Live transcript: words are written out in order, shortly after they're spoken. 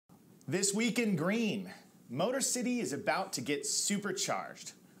This week in green, Motor City is about to get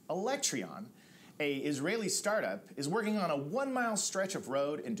supercharged. Electrion, a Israeli startup, is working on a 1-mile stretch of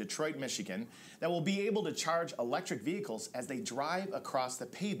road in Detroit, Michigan that will be able to charge electric vehicles as they drive across the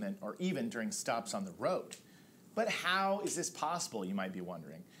pavement or even during stops on the road. But how is this possible, you might be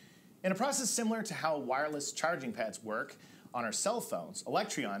wondering? In a process similar to how wireless charging pads work on our cell phones,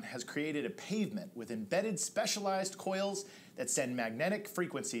 Electrion has created a pavement with embedded specialized coils that send magnetic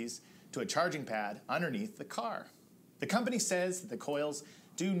frequencies to a charging pad underneath the car. The company says that the coils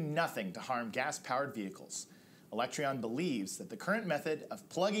do nothing to harm gas-powered vehicles. Electrion believes that the current method of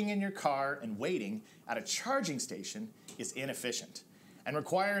plugging in your car and waiting at a charging station is inefficient and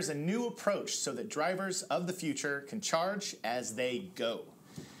requires a new approach so that drivers of the future can charge as they go.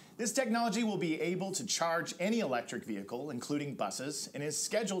 This technology will be able to charge any electric vehicle, including buses, and is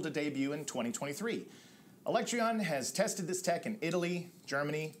scheduled to debut in 2023. Electrion has tested this tech in Italy,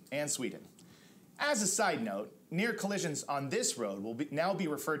 Germany, and Sweden. As a side note, near collisions on this road will now be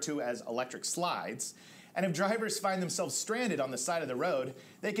referred to as electric slides, and if drivers find themselves stranded on the side of the road,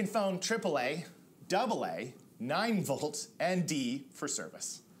 they can phone AAA, AA, 9 volts, and D for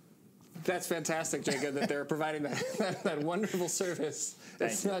service. That's fantastic, Jacob, that they're providing that wonderful service.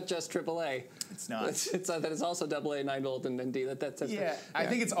 It's not just AAA. It's not. That is also AA, 9 volt, and D. I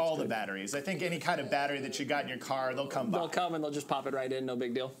think it's all the batteries. I think any kind of battery that you got in your car, they'll come by. They'll come and they'll just pop it right in, no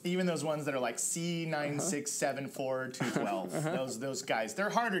big deal. Even those ones that are like C9674212, those guys, they're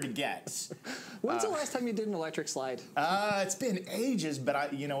harder to get. When's the last time you did an electric slide? It's been ages,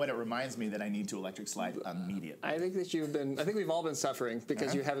 but you know what? It reminds me that I need to electric slide immediately. I think we've all been suffering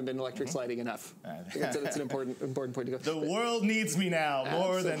because you haven't been electric sliding enough. It's an important point to go. The world needs me now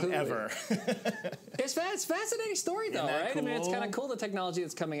more than ever. It's a fascinating story, though, right? Cool? I mean, it's kind of cool, the technology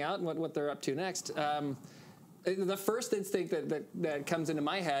that's coming out and what they're up to next. The first instinct that comes into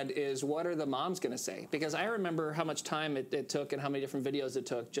my head is, what are the moms going to say? Because I remember how much time it took and how many different videos it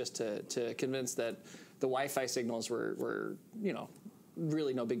took just to convince that the Wi-Fi signals were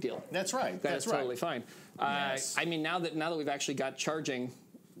really no big deal. That's right. That's totally fine. Yes. I mean, now that we've actually got charging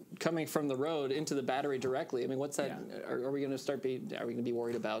coming from the road into the battery directly, I mean, what's that? Yeah. Are we going to be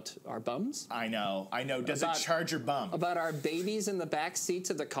worried about our bums? I know. Does it charge your bum? About our babies in the back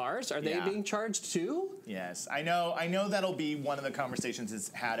seats of the cars? Are they being charged too? Yes, I know that'll be one of the conversations that's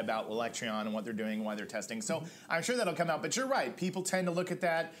had about Electrion and what they're doing and why they're testing. So I'm sure that'll come out. But you're right. People tend to look at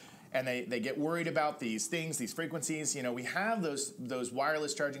that and they get worried about these things, these frequencies. You know, we have those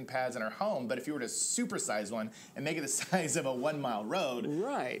wireless charging pads in our home, but if you were to supersize one and make it the size of a 1-mile road,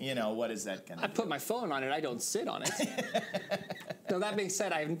 right? You know, what is that going to do? I put my phone on it. I don't sit on it. Now, that being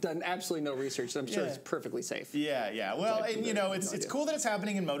said, I've done absolutely no research, so I'm sure it's perfectly safe. Yeah. Well, and it's cool that it's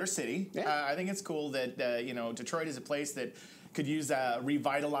happening in Motor City. Yeah. I think it's cool that Detroit is a place that could use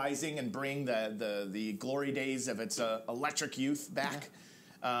revitalizing and bring the glory days of its electric youth back.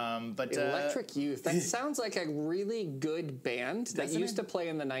 But Electric Youth. That sounds like a really good band that used to play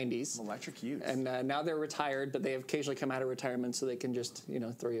in the 90s. Electric Youth. And now they're retired, but they have occasionally come out of retirement so they can just,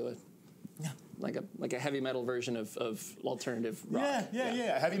 throw you like a heavy metal version of alternative rock.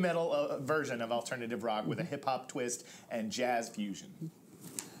 Yeah. Heavy metal version of alternative rock with a hip-hop twist and jazz fusion.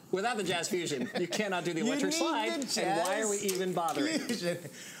 Without the jazz fusion, you cannot do the electric slide. And why are we even bothering?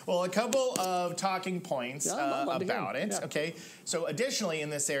 Well, a couple of talking points about it. Yeah. Okay, so additionally in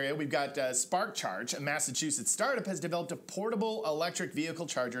this area, we've got Spark Charge, a Massachusetts startup, has developed a portable electric vehicle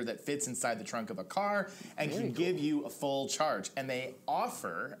charger that fits inside the trunk of a car and can give you a full charge. And they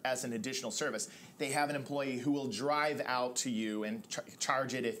offer, as an additional service, they have an employee who will drive out to you and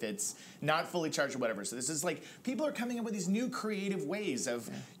charge it if it's not fully charged or whatever. So this is like, people are coming up with these new creative ways of,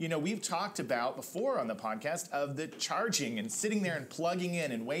 we've talked about before on the podcast of the charging and sitting there and plugging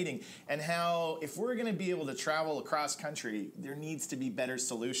in and waiting, and how if we're going to be able to travel across country, there needs to be better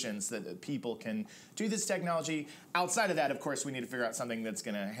solutions that people can do this technology. Outside of that, of course, we need to figure out something that's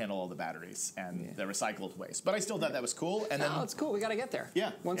going to handle all the batteries and the recycled waste. But I still thought that was cool. And then it's cool. We got to get there.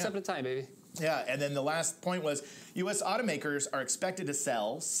 Yeah. One step at a time, baby. Yeah, and then the last point was U.S. automakers are expected to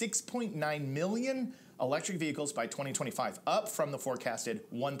sell 6.9 million electric vehicles by 2025, up from the forecasted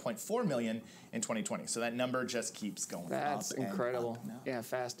 1.4 million in 2020. So that number just keeps going up. That's incredible. Yeah,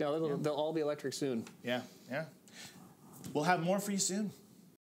 fast. They'll all be electric soon. Yeah. We'll have more for you soon.